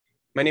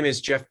My name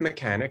is Jeff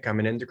Mechanick. I'm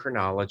an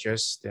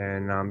endocrinologist,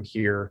 and I'm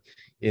here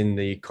in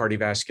the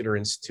Cardiovascular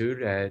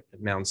Institute at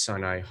Mount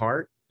Sinai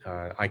Heart,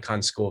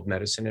 Icahn School of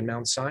Medicine in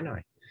Mount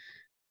Sinai.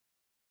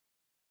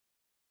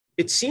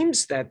 It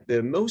seems that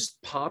the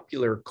most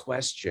popular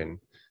question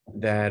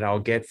that I'll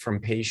get from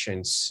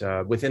patients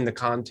within the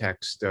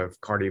context of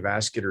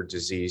cardiovascular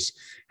disease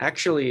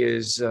actually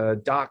is,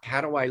 Doc, how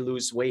do I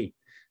lose weight?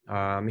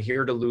 I'm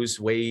here to lose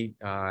weight.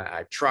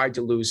 I've tried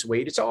to lose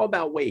weight. It's all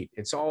about weight.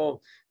 It's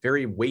all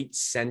very weight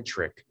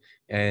centric.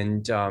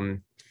 And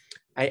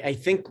I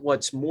think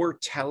what's more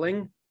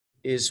telling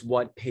is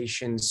what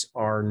patients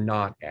are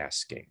not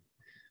asking.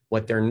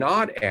 What they're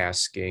not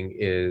asking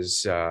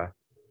is,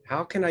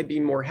 how can I be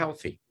more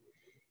healthy?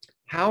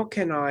 How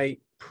can I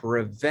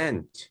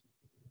prevent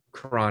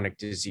chronic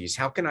disease?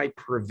 How can I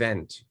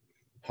prevent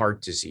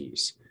heart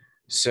disease?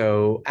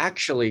 So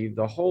actually,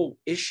 the whole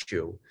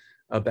issue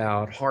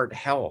about heart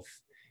health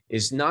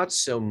is not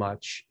so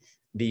much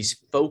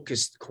these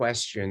focused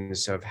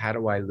questions of how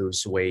do I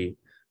lose weight,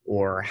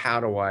 or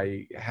how do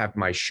I have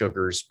my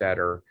sugars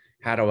better?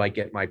 How do I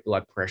get my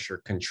blood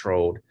pressure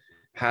controlled?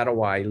 How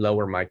do I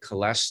lower my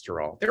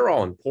cholesterol? They're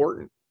all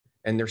important,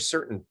 and they're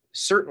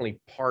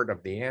certainly part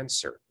of the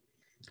answer.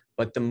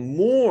 But the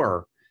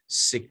more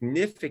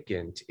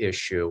significant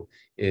issue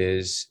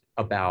is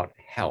about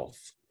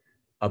health,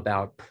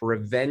 about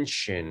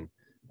prevention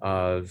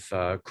of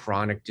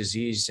chronic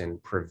disease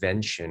and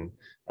prevention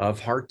of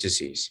heart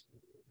disease.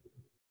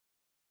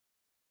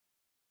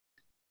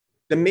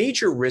 The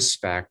major risk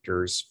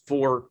factors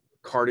for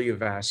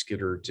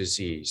cardiovascular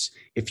disease,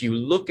 if you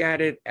look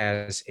at it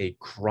as a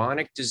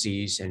chronic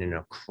disease and in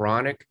a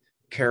chronic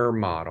care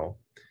model,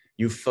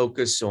 you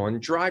focus on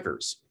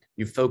drivers.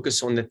 You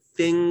focus on the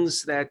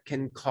things that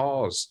can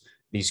cause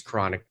these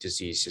chronic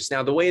diseases.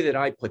 Now, the way that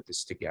I put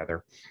this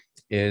together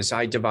is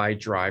I divide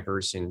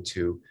drivers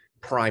into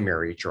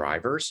primary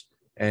drivers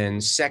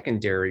and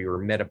secondary or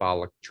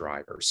metabolic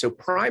drivers. So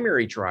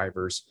primary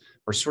drivers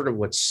are sort of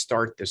what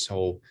start this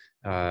whole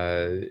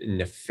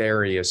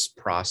nefarious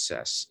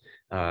process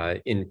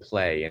in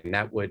play, and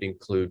that would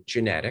include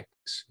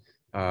genetics.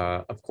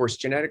 Of course,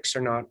 genetics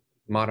are not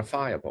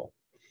modifiable.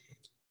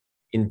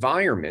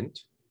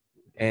 Environment,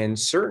 and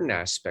certain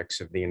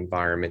aspects of the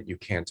environment you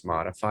can't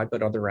modify,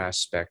 but other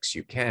aspects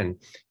you can.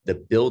 The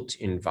built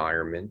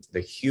environment,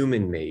 the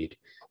human-made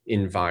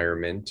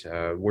environment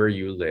where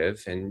you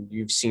live, and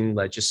you've seen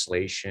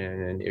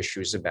legislation and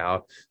issues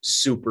about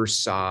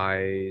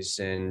supersize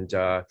and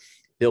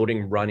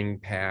building running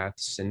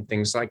paths and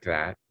things like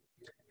that.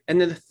 And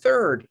then the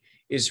third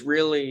is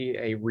really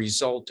a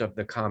result of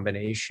the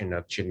combination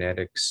of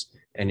genetics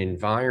and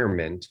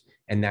environment,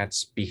 and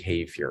that's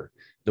behavior.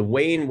 The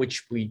way in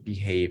which we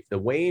behave, the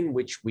way in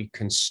which we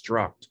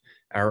construct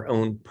our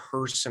own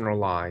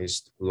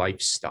personalized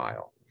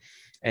lifestyle.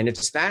 And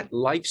it's that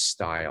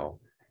lifestyle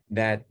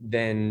that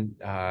then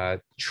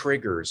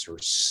triggers or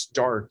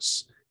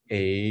starts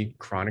a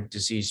chronic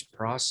disease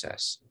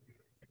process.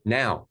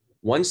 Now,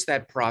 once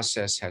that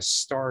process has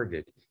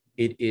started,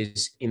 it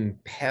is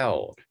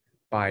impelled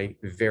by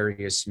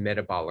various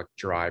metabolic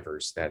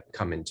drivers that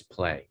come into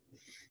play.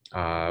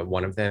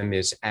 One of them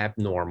is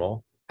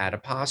abnormal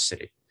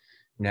adiposity.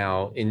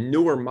 Now, in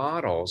newer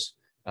models,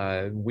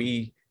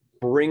 we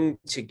bring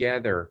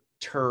together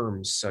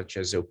terms such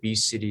as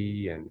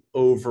obesity and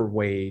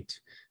overweight,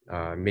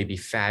 maybe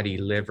fatty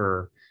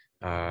liver,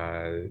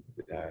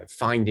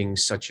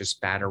 findings such as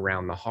fat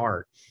around the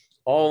heart,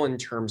 all in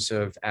terms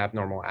of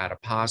abnormal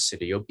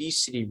adiposity.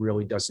 Obesity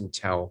really doesn't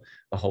tell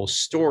the whole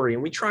story,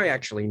 and we try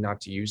actually not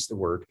to use the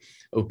word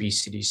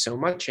obesity so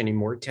much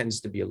anymore. It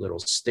tends to be a little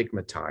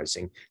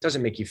stigmatizing. It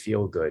doesn't make you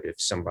feel good if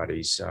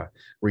somebody's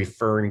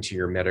referring to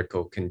your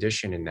medical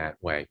condition in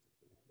that way.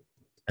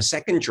 A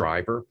second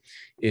driver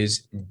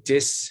is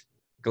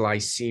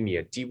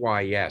dysglycemia,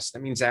 DYS.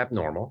 That means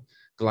abnormal.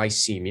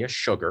 Glycemia,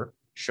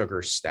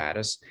 sugar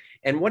status.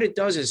 And what it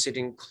does is it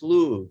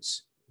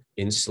includes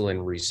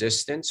insulin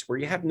resistance, where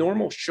you have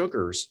normal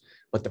sugars,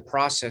 but the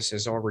process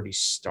has already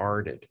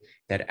started,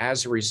 that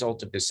as a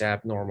result of this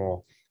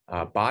abnormal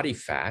body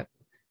fat,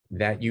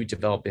 that you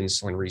develop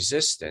insulin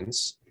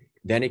resistance.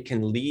 Then it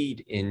can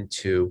lead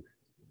into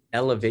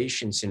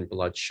elevations in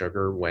blood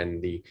sugar when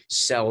the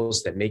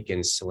cells that make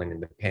insulin in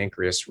the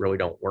pancreas really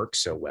don't work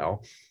so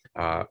well.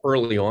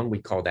 Early on, we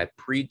call that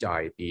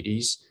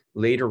pre-diabetes.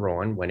 Later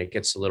on, when it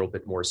gets a little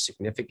bit more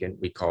significant,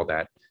 we call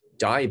that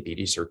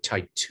diabetes or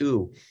type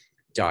 2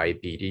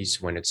 diabetes,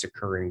 when it's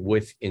occurring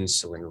with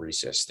insulin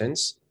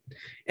resistance.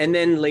 And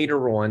then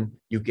later on,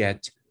 you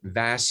get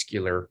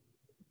vascular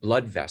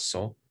blood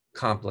vessel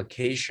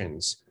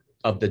complications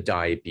of the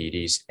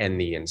diabetes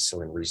and the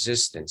insulin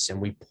resistance. And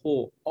we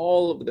pull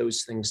all of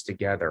those things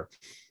together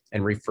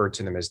and refer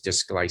to them as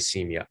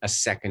dysglycemia, a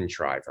second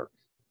driver.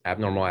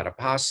 Abnormal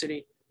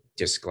adiposity,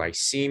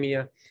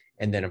 dysglycemia,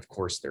 and then of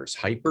course there's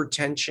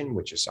hypertension,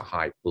 which is a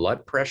high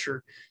blood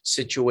pressure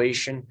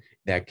situation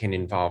that can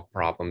involve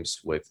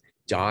problems with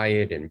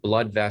diet and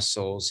blood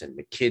vessels and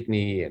the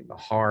kidney and the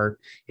heart.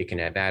 It can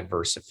have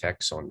adverse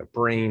effects on the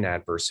brain,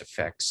 adverse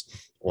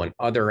effects on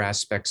other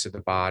aspects of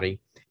the body,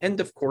 and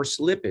of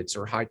course, lipids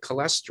or high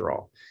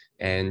cholesterol.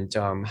 And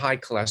high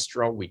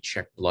cholesterol, we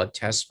check blood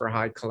tests for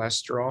high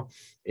cholesterol.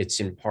 It's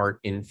in part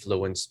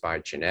influenced by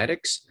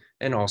genetics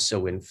and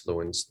also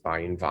influenced by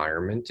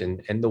environment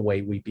and the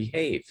way we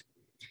behave.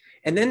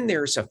 And then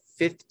there's a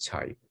fifth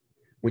type,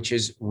 which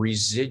is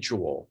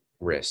residual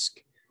risk,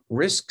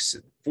 risks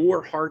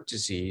for heart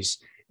disease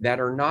that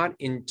are not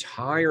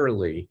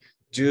entirely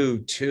due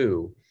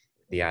to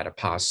the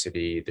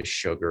adiposity, the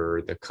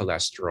sugar, the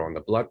cholesterol, and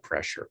the blood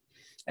pressure.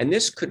 And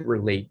this could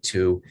relate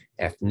to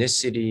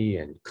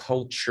ethnicity and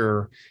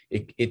culture.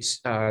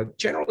 It's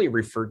generally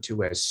referred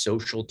to as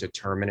social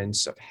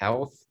determinants of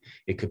health.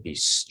 It could be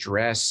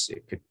stress.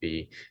 It could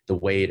be the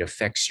way it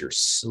affects your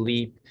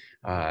sleep.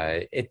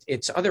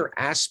 It's other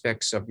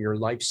aspects of your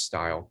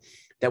lifestyle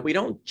that we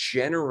don't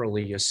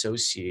generally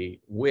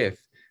associate with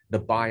the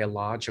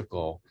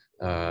biological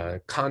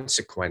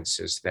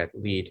consequences that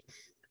lead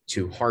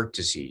to heart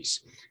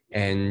disease.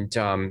 And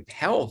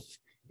health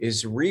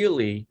is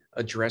really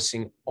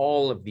addressing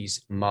all of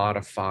these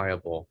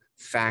modifiable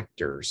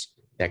factors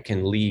that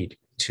can lead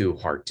to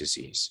heart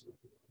disease.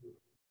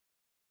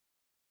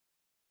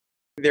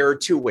 There are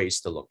two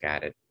ways to look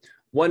at it.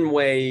 One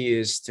way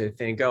is to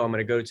think, oh, I'm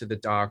going to go to the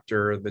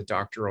doctor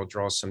will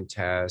draw some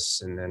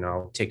tests, and then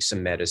I'll take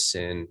some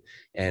medicine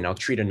and I'll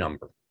treat a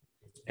number.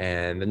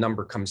 And the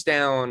number comes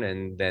down,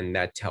 and then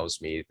that tells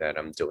me that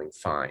I'm doing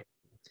fine.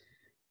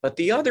 But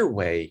the other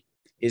way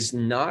is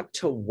not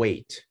to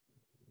wait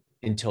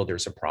until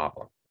there's a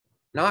problem.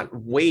 Not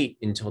wait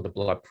until the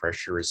blood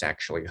pressure is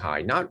actually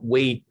high, not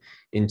wait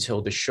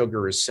until the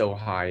sugar is so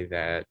high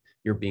that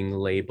you're being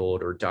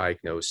labeled or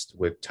diagnosed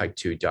with type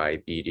 2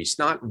 diabetes,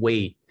 not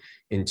wait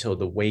until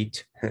the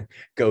weight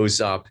goes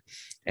up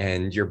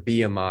and your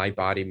BMI,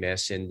 body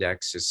mass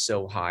index, is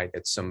so high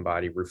that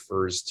somebody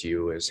refers to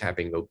you as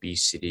having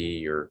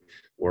obesity or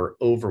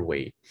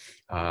overweight,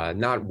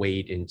 not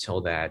wait until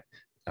that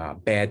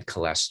bad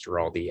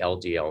cholesterol, the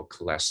LDL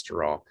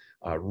cholesterol,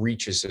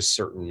 reaches a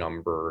certain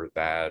number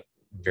that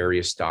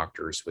various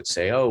doctors would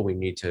say, oh, we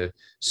need to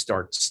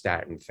start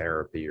statin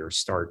therapy or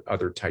start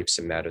other types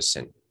of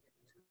medicine.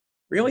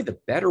 Really, the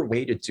better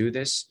way to do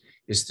this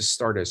is to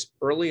start as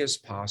early as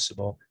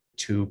possible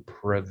to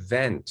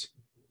prevent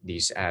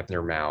these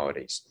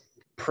abnormalities.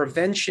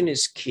 Prevention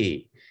is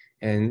key.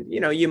 And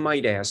you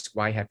might ask,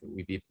 why haven't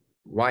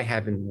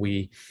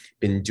we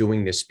been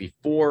doing this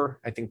before?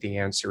 I think the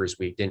answer is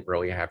we didn't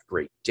really have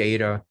great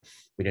data.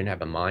 We didn't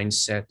have a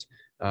mindset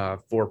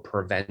for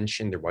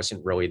prevention. There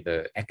wasn't really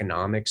the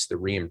economics, the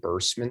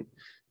reimbursement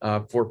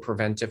for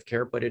preventive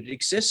care, but it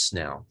exists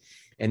now.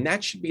 And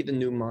that should be the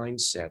new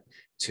mindset,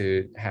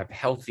 to have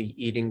healthy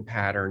eating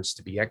patterns,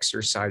 to be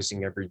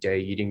exercising every day,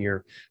 eating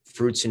your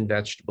fruits and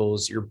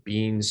vegetables, your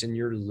beans and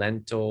your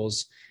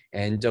lentils,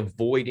 and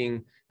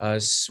avoiding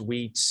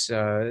sweets,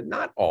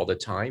 not all the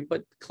time,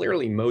 but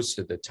clearly most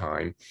of the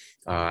time.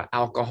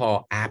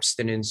 Alcohol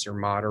abstinence or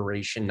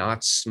moderation,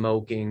 not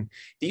smoking.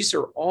 These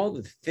are all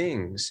the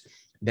things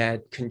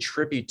that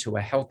contribute to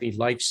a healthy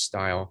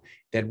lifestyle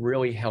that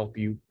really help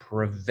you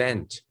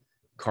prevent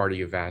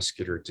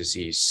cardiovascular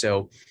disease.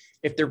 So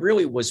if there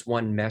really was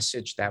one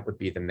message, that would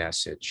be the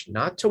message: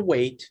 not to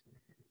wait,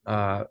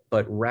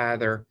 but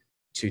rather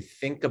to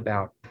think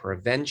about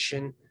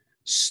prevention,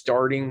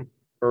 starting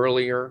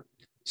earlier,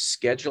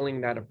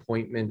 scheduling that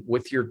appointment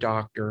with your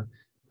doctor,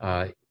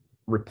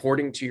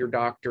 reporting to your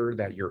doctor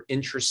that you're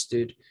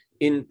interested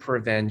in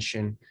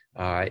prevention.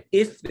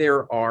 If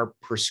there are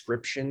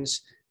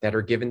prescriptions that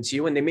are given to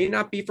you, and they may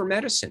not be for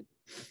medicine,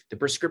 the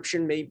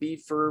prescription may be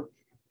for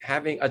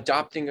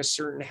adopting a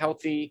certain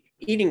healthy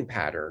eating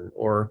pattern,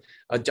 or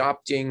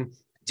adopting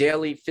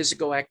daily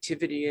physical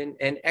activity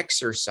and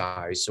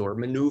exercise, or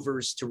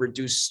maneuvers to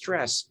reduce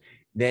stress,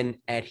 then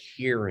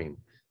adhering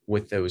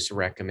with those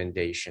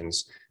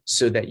recommendations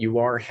so that you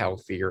are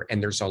healthier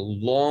and there's a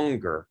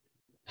longer,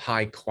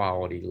 high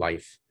quality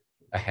life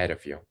ahead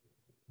of you.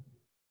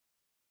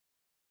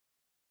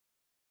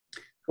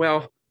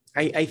 Well,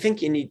 I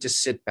think you need to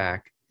sit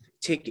back,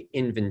 take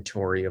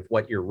inventory of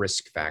what your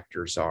risk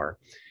factors are.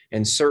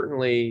 And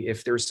certainly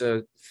if there's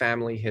a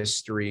family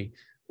history,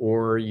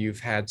 or you've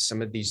had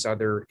some of these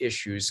other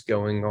issues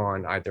going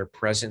on either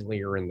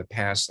presently or in the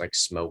past, like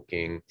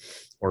smoking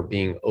or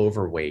being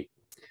overweight,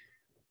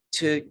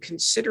 to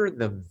consider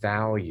the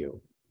value,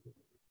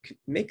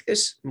 make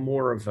this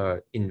more of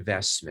an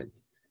investment.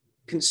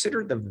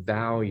 Consider the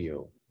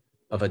value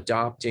of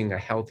adopting a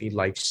healthy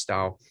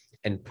lifestyle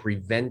and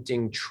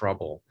preventing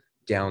trouble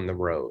down the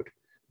road.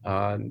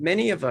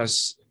 Many of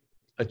us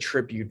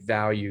attribute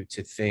value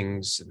to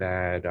things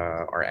that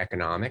are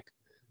economic,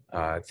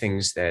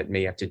 things that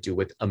may have to do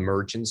with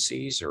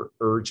emergencies or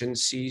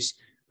urgencies,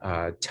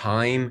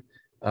 time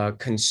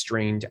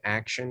constrained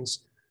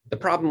actions. The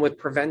problem with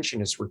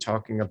prevention is we're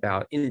talking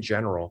about, in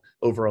general,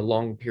 over a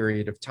long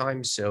period of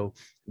time. So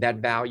that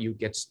value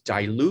gets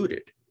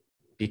diluted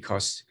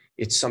because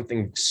it's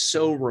something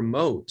so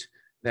remote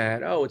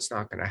that, oh, it's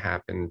not going to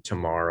happen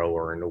tomorrow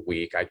or in a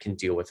week. I can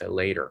deal with it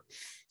later.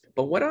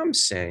 But what I'm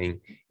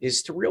saying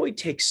is to really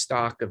take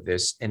stock of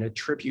this and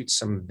attribute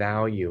some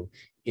value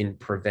in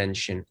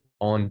prevention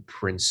on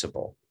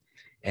principle,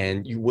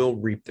 and you will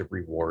reap the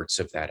rewards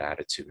of that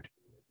attitude.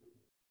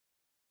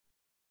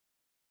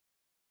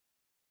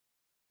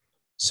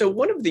 So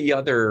one of the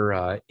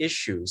other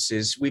issues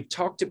is we've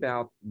talked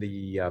about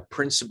the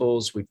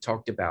principles, we've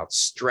talked about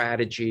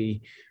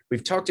strategy,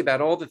 we've talked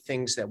about all the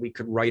things that we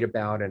could write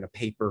about in a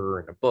paper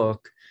and a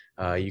book.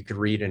 You could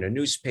read in a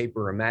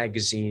newspaper, a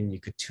magazine, you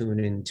could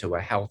tune into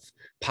a health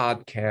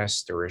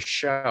podcast or a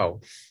show,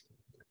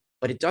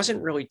 but it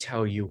doesn't really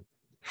tell you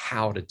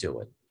how to do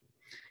it.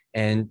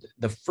 And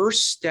the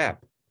first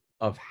step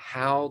of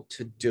how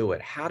to do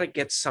it, how to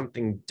get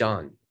something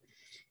done,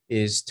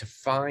 is to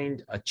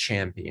find a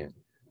champion.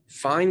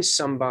 Find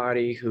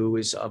somebody who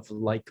is of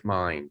like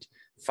mind.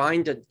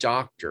 Find a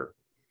doctor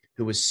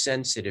who is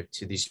sensitive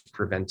to these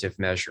preventive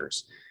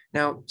measures.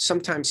 Now,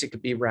 sometimes it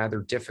could be rather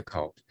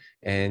difficult,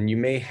 and you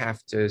may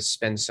have to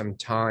spend some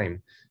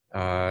time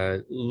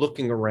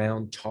looking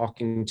around,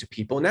 talking to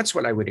people. And that's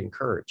what I would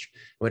encourage.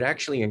 I would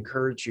actually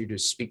encourage you to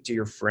speak to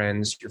your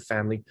friends, your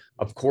family.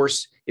 Of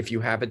course, if you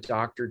have a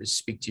doctor, to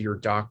speak to your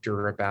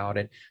doctor about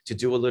it, to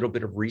do a little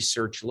bit of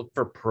research, look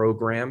for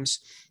programs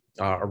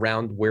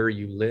around where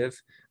you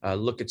live.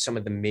 Look at some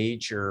of the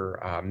major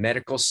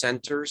medical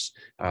centers.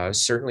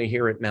 Certainly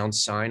here at Mount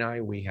Sinai,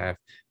 we have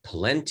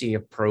plenty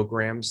of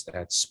programs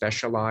that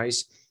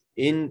specialize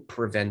in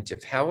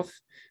preventive health.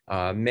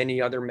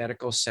 Many other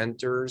medical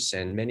centers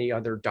and many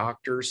other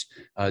doctors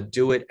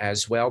do it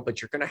as well,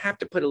 but you're going to have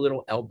to put a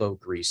little elbow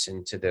grease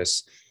into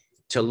this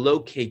to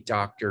locate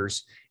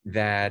doctors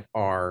that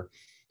are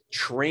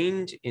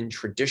trained in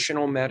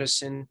traditional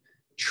medicine,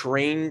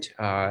 trained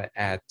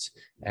at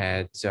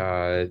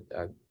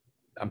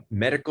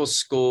medical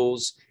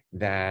schools,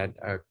 that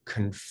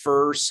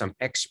confer some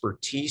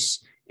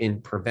expertise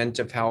in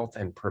preventive health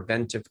and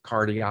preventive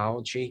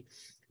cardiology,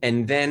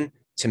 and then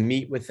to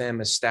meet with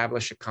them,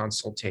 establish a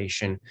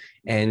consultation,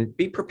 and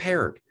be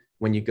prepared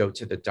when you go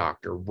to the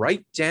doctor.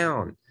 Write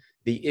down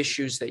the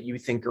issues that you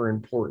think are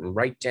important.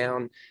 Write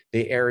down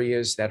the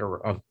areas that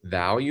are of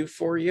value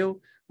for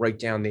you. Write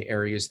down the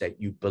areas that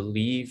you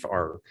believe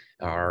are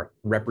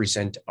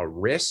represent a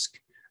risk.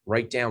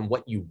 Write down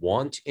what you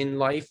want in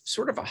life,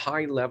 sort of a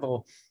high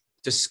level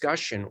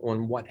discussion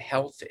on what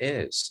health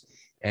is.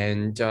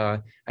 And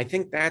I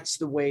think that's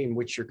the way in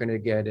which you're going to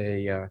get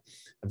a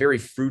very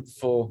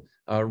fruitful,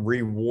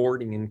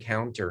 rewarding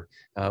encounter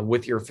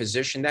with your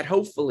physician that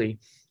hopefully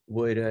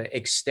would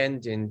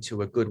extend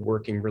into a good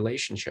working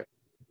relationship.